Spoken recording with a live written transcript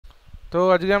তো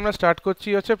আজকে আমরা স্টার্ট করছি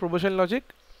হচ্ছে প্রপোজিশন লজিক।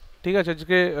 ঠিক আছে,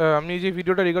 আজকে আমি যে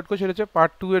ভিডিওটা রেকর্ড করছি সেটা হচ্ছে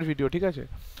পার্ট 2 এর ভিডিও। ঠিক আছে,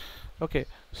 ওকে।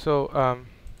 So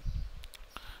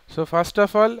so first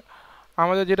of all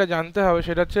আমাদের যেটা জানতে হবে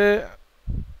সেটা হচ্ছে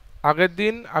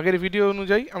আগের ভিডিও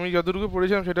অনুযায়ী আমি যতটুকু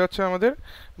পড়েছিলাম সেটা হচ্ছে আমাদের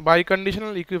বাই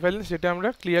কন্ডিশনাল ইকুইভ্যালেন্স, যেটা আমরা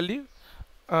ক্লিয়ারলি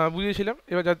বুঝিয়েছিলাম।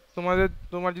 এবার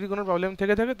তোমার যদি কোনো প্রবলেম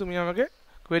থেকে থাকে তুমি আমাকে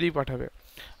কোয়েরি পাঠাবে।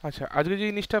 আচ্ছা, আজকে যে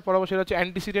জিনিসটা পড়াবো সেটা হচ্ছে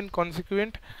অ্যান্টিসিডেন্ট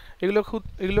কনসিকুয়েন্ট।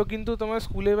 এগুলো কিন্তু তোমার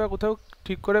স্কুলে বা কোথাও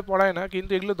ঠিক করে পড়ায় না,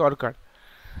 কিন্তু এগুলো দরকার।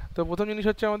 তো প্রথম জিনিস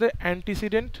হচ্ছে আমাদের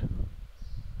অ্যান্টিসিডেন্ট।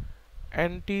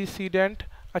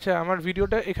 আচ্ছা, আমার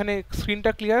ভিডিওটা এখানে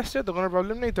স্ক্রিনটা ক্লিয়ার আসছে তো? কোনো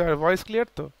প্রবলেম নেই তো? আর ভয়েস ক্লিয়ার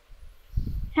তো?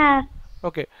 হ্যাঁ।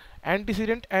 ওকে।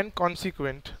 Antecedent and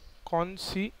consequent.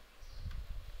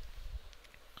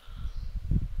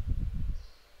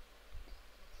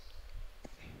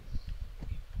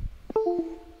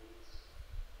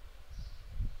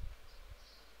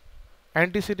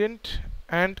 Antecedent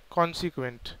and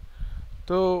consequent.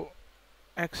 তো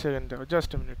এক সেকেন্ড দেখো, just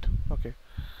a minute. Okay,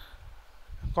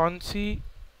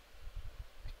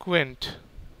 consequent.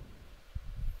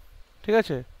 ঠিক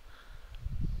আছে,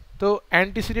 তো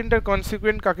অ্যান্টিসিডেন্ট আর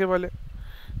কনসিকুয়েন্ট কাকে বলে?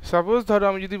 সাপোজ ধরো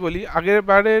আমি যদি বলি, আগের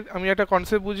বারের আমি একটা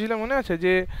কনসেপ্ট বুঝছিলাম, মনে আছে?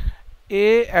 যে এ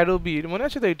অ্যারো বির, মনে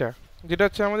আছে তো? এইটা যেটা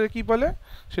হচ্ছে আমাদের কি বলে,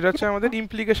 সেটা হচ্ছে আমাদের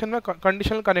ইমপ্লিকেশন বা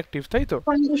কন্ডিশনাল কানেকটিভ, তাই তো?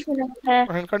 কন্ডিশনাল, হ্যাঁ।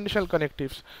 Conditional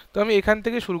connectives. তো আমি এখান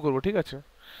থেকে শুরু করব। ঠিক আছে,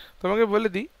 তোমাকে বলে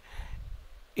দিই,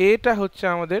 এটা হচ্ছে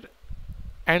আমাদের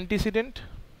অ্যান্টিসিডেন্ট,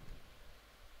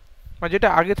 মানে যেটা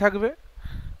আগে থাকবে,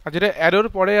 আর যেটা অ্যারোর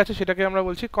পরে আছে সেটাকে আমরা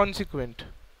বলছি কনসিকুয়েন্ট।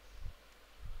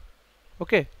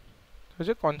 ওকে,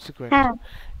 হচ্ছে কনসিকুয়েন্ট। হ্যাঁ।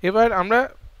 এবার আমরা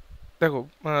দেখো,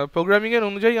 প্রোগ্রামিংয়ের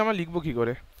অনুযায়ী আমরা লিখবো কী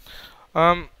করে।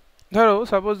 আম, ধরো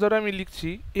আমি লিখছি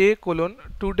A: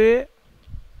 টুডে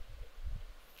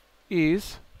ইজ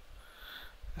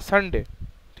সানডে।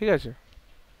 ঠিক আছে,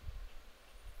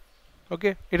 ওকে।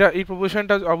 এই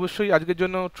প্রপোজিশনটা অবশ্যই আজকের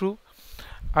জন্য ট্রু।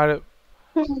 আর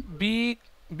হুম। বি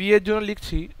বি এর জন্য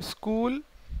লিখছি স্কুল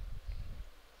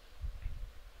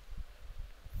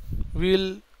উইল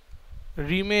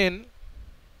রিমেন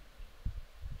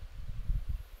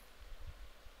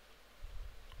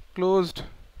ক্লোজড।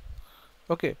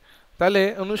 ওকে, তাহলে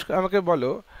অনুষ্কা আমাকে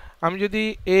বলো, আমি যদি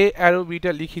এ অ্যারো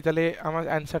বিটা লিখি তাহলে আমার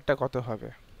অ্যান্সারটা কত হবে?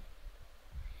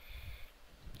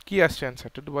 কি আসছে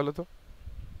অ্যান্সারটা একটু বলো তো?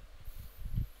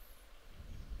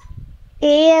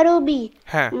 এ আরো বি,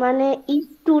 হ্যাঁ, মানে if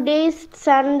today is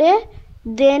Sunday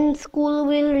then school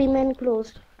will remain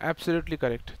closed. Absolutely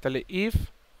correct. তাহলে if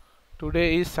today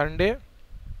is Sunday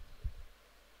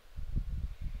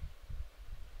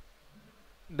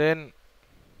then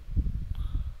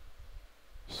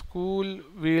school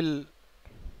will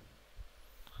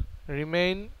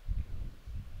remain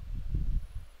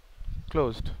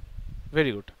closed.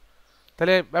 Very good.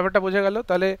 তাহলে ব্যাপারটা বোঝা গেল।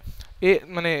 তাহলে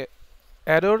মানে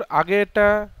অ্যারোর আগেরটা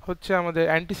হচ্ছে আমাদের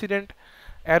অ্যান্টিসিডেন্ট,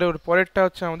 অ্যারোর পরেরটা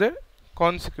হচ্ছে আমাদের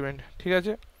কনসিকুয়েন্ট। ঠিক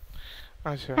আছে,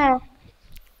 আচ্ছা। হ্যাঁ।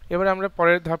 এবার আমরা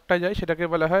পরের ধাপটা যাই, সেটাকে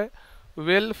বলা হয়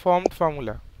well formed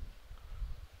formula.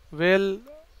 Well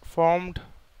formed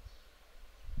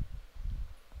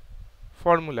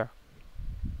formula.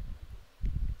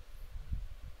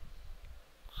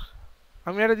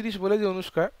 আমি একটা জিনিস বলে দিই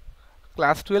অনুষ্কা,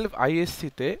 ক্লাস 12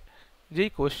 আইএসসিতে যেই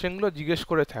কোশ্চেনগুলো জিজ্ঞেস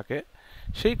করে থাকে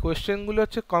সেই কোশ্চেনগুলো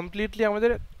হচ্ছে কমপ্লিটলি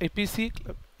আমাদের এপিসি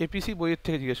এপিসি বইয়ের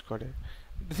থেকে জিজ্ঞেস করে।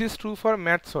 This is true for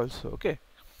maths also. ওকে,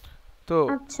 তো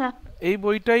আচ্ছা। এই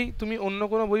বইটাই, তুমি অন্য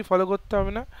কোনো বই ফলো করতে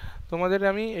হবে না। তোমাদের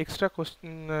আমি এক্সট্রা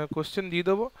কোশ্চেন দিয়ে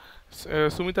দেবো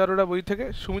সুমিতা অরোরা বই থেকে।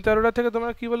 সুমিতা অরোরা থেকে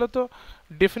তোমরা কী বলো তো,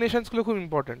 ডেফিনেশনসগুলো খুব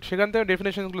ইম্পর্টেন্ট, সেখান থেকে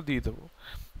ডেফিনেশনসগুলো দিয়ে দেবো।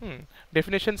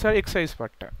 ডেফিনেশনস আর এক্সারসাইজ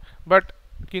পার্টটা, বাট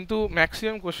কিন্তু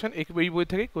ম্যাক্সিমাম কোশ্চেন এই বই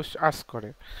থেকেই আস্ক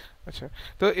করে। আচ্ছা,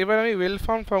 তো এবার আমি ওয়েল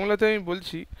ফর্ম ফর্মুলাতে আমি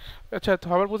বলছি। আচ্ছা, তো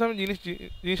সবার প্রথমে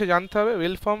জিনিসটা জানতে হবে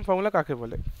ওয়েল ফর্ম ফর্মুলা কাকে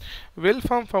বলে। ওয়েল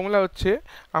ফর্ম ফর্মুলা হচ্ছে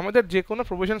আমাদের যে কোনো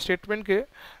প্রপোজিশন স্টেটমেন্টকে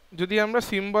যদি আমরা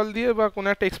সিম্বল দিয়ে বা কোনো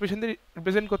একটা এক্সপ্রেশন দিয়ে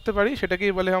রিপ্রেজেন্ট করতে পারি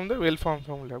সেটাকেই বলে আমাদের ওয়েল ফর্ম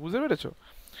ফর্মুলা। বুঝতে পেরেছো?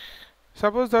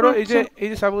 সাপোজ ধরো আচ্ছা। এই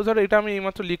যে সাপোজ ধরো এটা আমি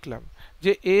এইমাত্র লিখলাম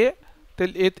যে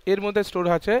তাহলে এর মধ্যে স্টোর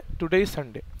আছে টুডে ইজ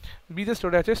সানডে, বিতে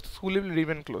স্টোর আছে স্কুল উইল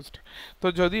রিমেন ক্লোজড। তো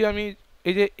যদি আমি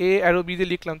এই যে এ অ্যারো বি দিয়ে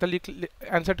লিখলাম, তাহলে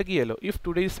অ্যান্সারটা কি এলো? If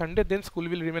today is Sunday then school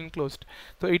will remain closed.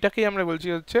 তো এইটাকেই আমরা বলছি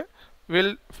হচ্ছে ওয়েল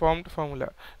ফর্মড ফর্মুলা।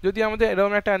 যদি আমাদের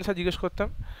এরকম একটা অ্যান্সার জিজ্ঞেস করতাম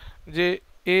যে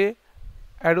এ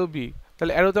অ্যারো বি,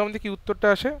 তাহলে অ্যারোতে আমাদের কি উত্তরটা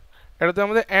আসে? অ্যারোতে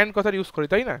আমাদের অ্যান্ড কথার ইউজ করি,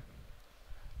 তাই না?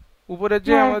 উপরের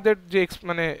যে হ্যাঁ। আমাদের যে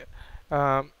মানে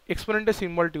এক্সপোনেন্টের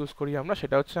সিম্বলটি ইউজ করি আমরা,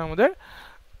 সেটা হচ্ছে আমাদের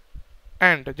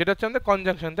অ্যান্ড, যেটা হচ্ছে আমাদের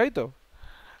কনজাংশন, তাই তো?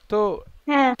 তো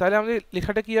হ্যাঁ। তাহলে আমাদের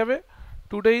লেখাটা কি হবে?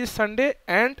 Today is Sunday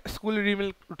and school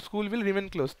will remain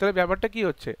close. তাহলে ব্যাপারটা কি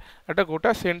হচ্ছে, একটা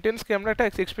গোটা সেন্টেন্সকে আমরা একটা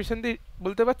এক্সপ্রেশন দিয়ে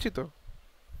বলতে পারছি তো।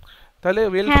 তাহলে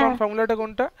ওয়েল হ্যাঁ। ফর্ম ফর্মুলাটা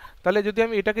কোনটা, তাহলে যদি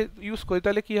আমি এটাকে ইউজ করি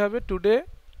তাহলে কি হবে, টুডে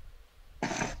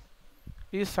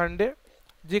ইজ সানডে,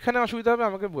 যেখানে অসুবিধা হবে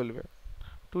আমাকে বলবে।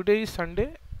 টুডে ইজ সানডে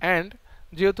অ্যান্ড,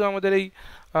 যেহেতু আমাদের এই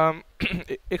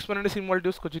এক্সপোনেন্টের সিম্বলটা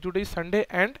ইউজ করছি, today is Sunday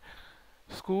and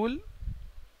school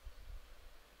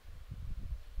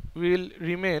will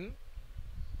remain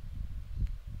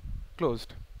closed.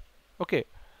 ওকে,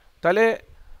 তাহলে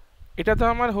এটা তো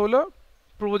আমার হলো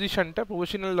প্রপোজিশনটা,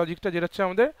 প্রপোজিশনাল লজিকটা, যেটা হচ্ছে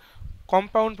আমাদের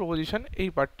কম্পাউন্ড প্রপোজিশন। এই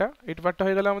পার্টটা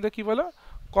হয়ে গেল আমাদের কি বলো,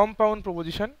 কম্পাউন্ড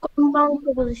প্রপোজিশন। Compound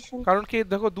proposition. কারণ কি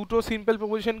দেখো, দুটো সিম্পল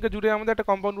প্রপোজিশনকে জুড়ে আমাদের একটা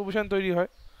কম্পাউন্ড প্রপোজিশন তৈরি হয়,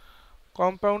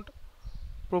 কম্পাউন্ড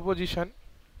প্রপোজিশন।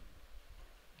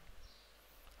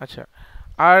 আচ্ছা,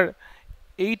 আর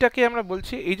এইটাকে আমরা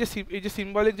বলছি, এই যে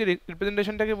সিম্বলিক যে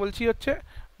রিপ্রেজেন্টেশনটাকে বলছি হচ্ছে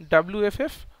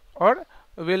WFF or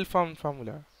well form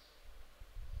formula.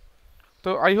 তো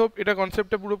আই হোপ এটা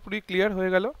কনসেপ্টটা পুরোপুরি ক্লিয়ার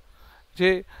হয়ে গেল যে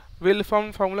ওয়েল ফর্ম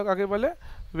ফর্মুলা কাকে বলে।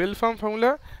 Well form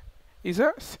formula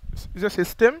is a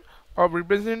system of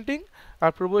representing a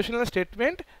propositional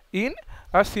statement in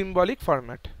a symbolic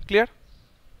format. Clear?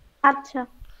 আচ্ছা।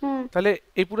 হুম। তাহলে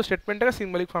এই পুরো স্টেটমেন্টটাকে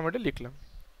সিম্বলিক ফরম্যাটে লিখলাম।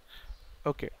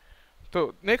 ওকে, তো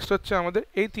নেক্সট হচ্ছে আমাদের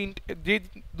এই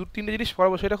তিনটে জিনিস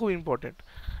পড়াবো, সেটা খুব ইম্পর্টেন্ট।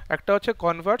 একটা হচ্ছে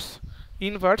কনভার্স,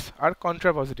 ইনভার্স আর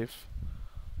কন্ট্রাপজিটিভ।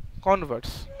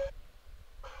 কনভার্স,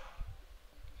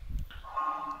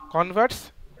 কনভার্স,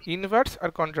 ইনভার্স আর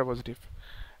কন্ট্রাপজিটিভ।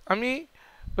 আমি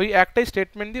ওই একটাই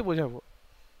স্টেটমেন্ট দিয়ে বোঝাবো।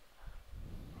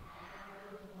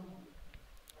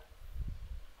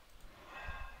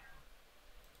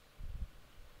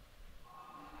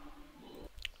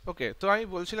 ওকে, তো আমি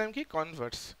বলছিলাম কি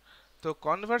কনভার্স। তো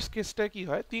কনভার্স কেসটা কি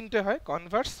হয়, তিনটে হয়,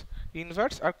 কনভার্স,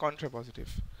 ইনভার্স আর কন্ট্রাপজিটিভ।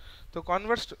 তো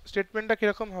কনভার্স স্টেটমেন্টটা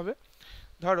কিরকম হবে,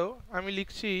 ধরো আমি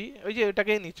লিখছি, ওই যে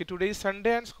এটাকেই নিচ্ছি, today is Sunday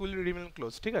and school remain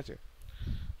close, ঠিক আছে।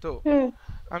 তো হুম।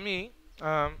 আমি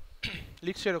আম,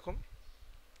 লিখছি এরকম,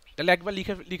 তাহলে একবার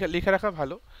লিখে লিখে লিখে রাখা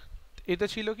ভালো। এটা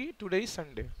ছিল কি, টুডে ইজ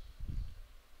সানডে।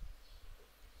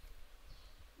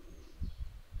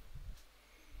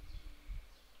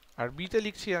 আর বিতে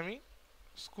লিখছি আমি,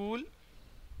 স্কুল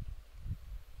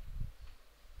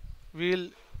উইল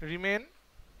রিমেন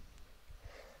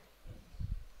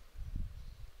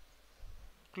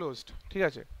ক্লোজড, ঠিক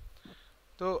আছে।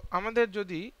 তো আমাদের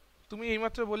যদি, তুমি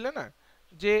এইমাত্র বললে না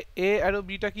যে এ আর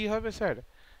বিটা কি হবে স্যার,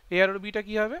 এ আর বিটা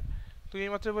কি হবে, তুমি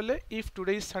এইমাত্র বললে if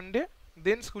today is Sunday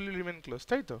then school will remain close,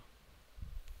 তাই তো।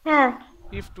 হ্যাঁ।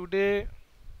 If today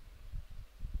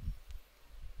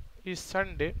is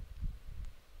Sunday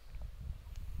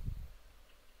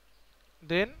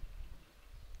then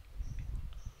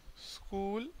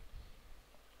school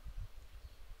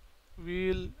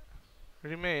will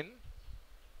remain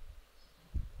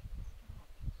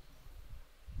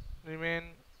remain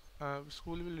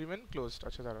school will remain closed.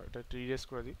 আচ্ছা দাঁড়াও, এটা একটু ইরেজ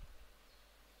করে দিই,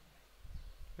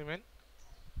 রিমেন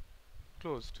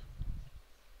ক্লোজড।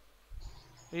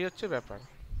 এই হচ্ছে ব্যাপার,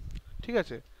 ঠিক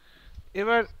আছে।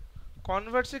 এবার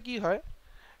কনভার্সে কি হয়,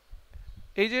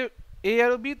 এই যে এ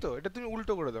আর বি, তো এটা তুমি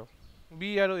উল্টো করে দাও, বি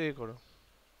আর এ করো,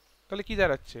 তাহলে কি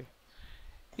দাঁড়াচ্ছে,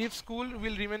 if school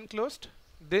will remain closed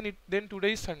then today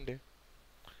is Sunday.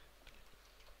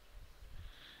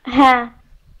 হ্যাঁ।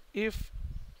 If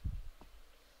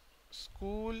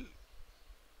school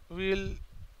will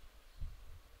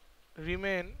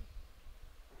remain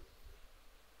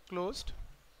closed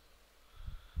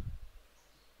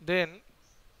then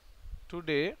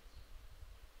today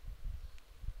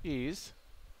is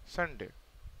Sunday.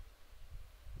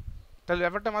 তাহলে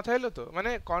ব্যাপারটা মাথায় এলো তো,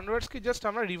 মানে কনভার্স কি জাস্ট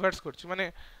আমরা রিভার্স করছি, মানে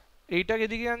এইটাকে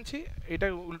এদিকে আনছি, এইটা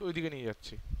উল্টো ওইদিকে নিয়ে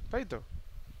যাচ্ছি, তাই তো।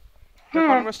 তা হ্যাঁ।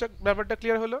 কনভার্সটা ব্যাপারটা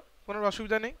ক্লিয়ার হলো, কোনো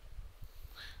অসুবিধা নেই।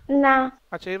 না।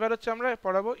 আচ্ছা, এবার হচ্ছে আমরা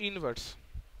পড়াবো ইনভার্স।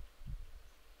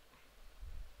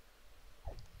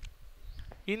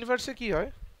 ইনভার্সে কি হয়,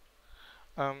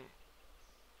 আম,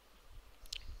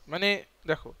 মানে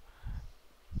দেখো,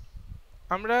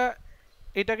 আমরা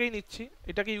এটাকেই নিচ্ছি,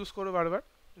 এটাকে ইউজ করবো বারবার,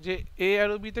 যে এ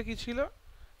আর বিতে কি ছিল,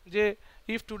 যে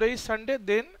if today is Sunday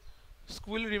then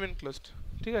school remain closed,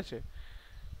 ঠিক আছে।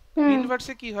 হুম।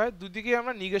 ইনভার্সে কি হয়, দুদিকে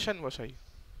আমরা নিগেশন বসাই,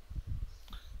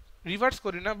 রিভার্স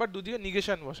করি না, বাট দুদিকে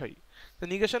নিগেশন বসাই। তো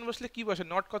নিগেশন বসলে কি বসে,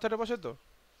 নট কথাটা বসে তো।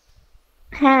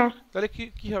 হ্যাঁ। তাহলে কি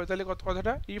কি হবে, তাহলে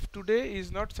কথাটা, if today is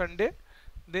not Sunday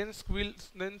then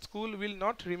school will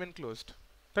not remain closed,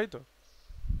 তাই তো।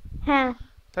 হ্যাঁ।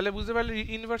 তাহলে বুঝতে পারলে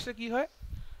ইনভার্সে কি হয়,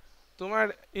 তোমার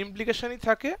ইমপ্লিকেশনই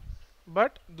থাকে,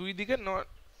 বাট দুই দিকে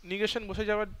নিগেশন বসে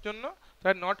যাওয়ার জন্য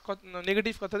তার নট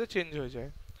নেগেটিভ কথাতে চেঞ্জ হয়ে যায়।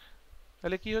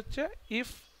 তাহলে কি হচ্ছে, if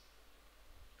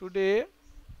today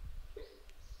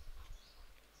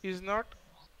is not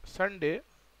Sunday,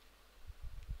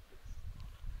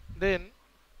 then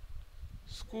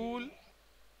school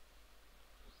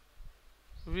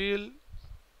will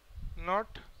not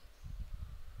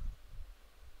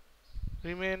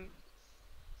remain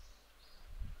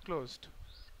closed.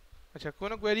 আচ্ছা,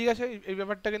 কোনো কোয়েরি আছে এই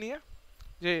ব্যাপারটাকে নিয়ে,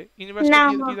 যে ইনভার্সটা না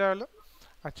কি মা। কি দাঁড়ালো?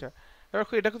 আচ্ছা, এবার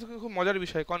এটা কিন্তু খুব মজার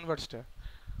বিষয়, কনভার্সটা।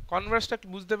 কনভার্সটা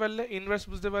বুঝতে পারলে, ইনভার্স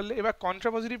বুঝতে পারলে, এবার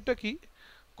কন্ট্রাপজিটিভটা কি?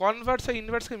 কনভার্স আর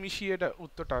ইনভার্সকে মিশিয়ে এটা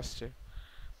উত্তরটা আসছে।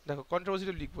 দেখো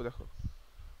কন্ট্রাপজিটিভ লিখবো, দেখো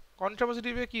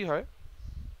কন্ট্রাপজিটিভে কি হয়,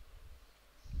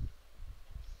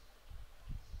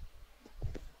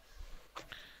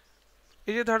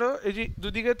 এই যে ধরো এই যে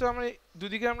দুদিকে তো আমরা,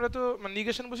 দুদিকে আমরা তো মানে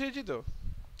নিগেশন বসিয়েছি তো,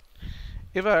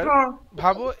 এবার হ্যাঁ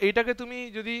ভাবো এইটাকে তুমি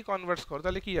যদি কনভার্স করো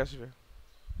তাহলে কি আসবে?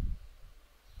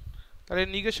 তাহলে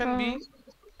নিগেশন বি হ্যাঁ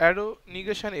অ্যারো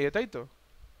নিগেশন এ, তাই তো?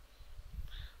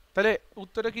 তাহলে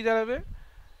উত্তরটা কি দাঁড়াবে?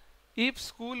 If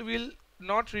school will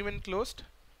not remain closed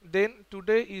then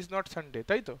today is not Sunday,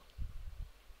 তাই তো?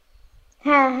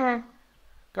 হ্যাঁ হ্যাঁ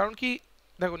কারণ কি,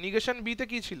 দেখো নিগেশন বিতে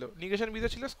কি ছিল, নিগেশন বিতে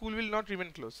ছিল school will not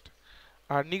remain closed,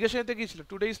 R negation এতে কি ছিল,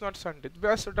 টুডে ইজ নট সানডে।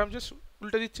 ব্যাস ওটা আমি জাস্ট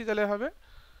উল্টে দিচ্ছি, তাহলে হবে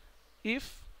if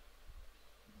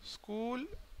school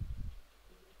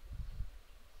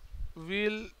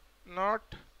will not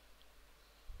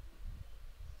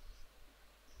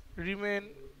remain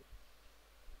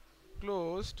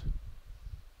closed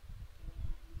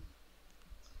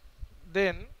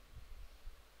then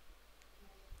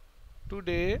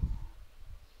today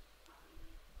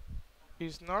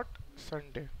is not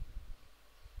Sunday.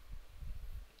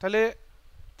 তাহলে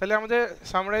তাহলে আমাদের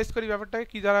সামারাইজ করি ব্যাপারটাকে,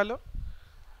 কি দাঁড়ালো?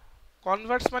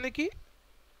 কনভার্স মানে কি,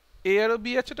 এ আর ও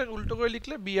বি আছে, ওটা উল্টো করে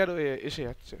লিখলে বি আর ও এ এসে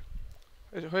যাচ্ছে,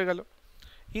 হয়ে গেল।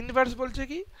 ইনভার্স বলছে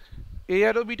কি, এ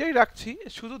আর ও বিটাই রাখছি,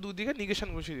 শুধু দুদিকে নিগেশন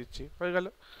বসিয়ে দিচ্ছি, হয়ে গেল।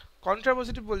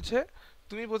 কন্ট্রাপোজিটিভ বলছে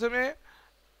তুমি প্রথমে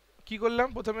কি করলাম,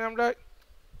 প্রথমে আমরা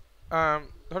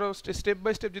ধরো স্টেপ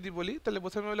বাই স্টেপ যদি বলি, তাহলে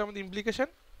প্রথমে হলো আমাদের ইমপ্লিকেশন,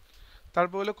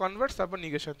 তারপর হলো কনভার্স, তারপর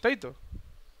নিগেশন, তাই তো?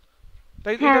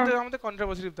 তাই হ্যাঁ। এটাতে আমাদের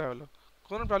কন্ট্রাপোজিটিভ তা হলো।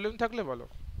 কোনো প্রবলেম থাকলে বলো।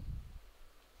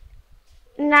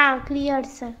 না, ক্লিয়ার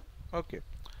স্যার। ওকে,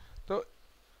 তো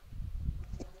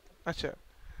আচ্ছা,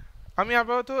 আমি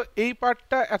আপাতত এই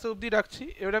পার্টটা এত অবধি রাখছি,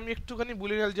 এবার আমি একটুখানি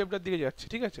বুলিয়ান অ্যালজেব্রার দিকে যাচ্ছি,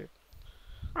 ঠিক আছে?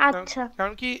 কারণ আচ্ছা।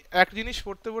 কারণ কি, এক জিনিস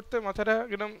পড়তে পড়তে মাথাটা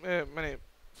একদম মানে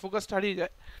ফোকাসটা হারিয়ে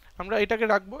যায়। আমরা এটাকে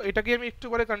রাখবো, এটাকে আমি একটু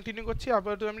পরে কন্টিনিউ করছি,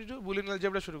 আপাতত আমি একটু বুলিয়ান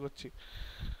অ্যালজেব্রা শুরু করছি।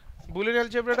 বুলিয়ান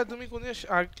অ্যালজেব্রাটা তুমি কোন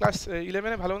ক্লাস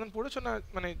 11-এ ভালো মতন পড়েছো না,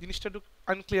 মানে জিনিসটা একটু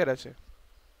আনক্লিয়ার আছে?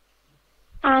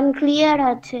 আনক্লিয়ার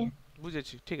আছে।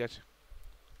 বুঝেছি, ঠিক আছে,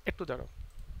 একটু দাঁড়াও।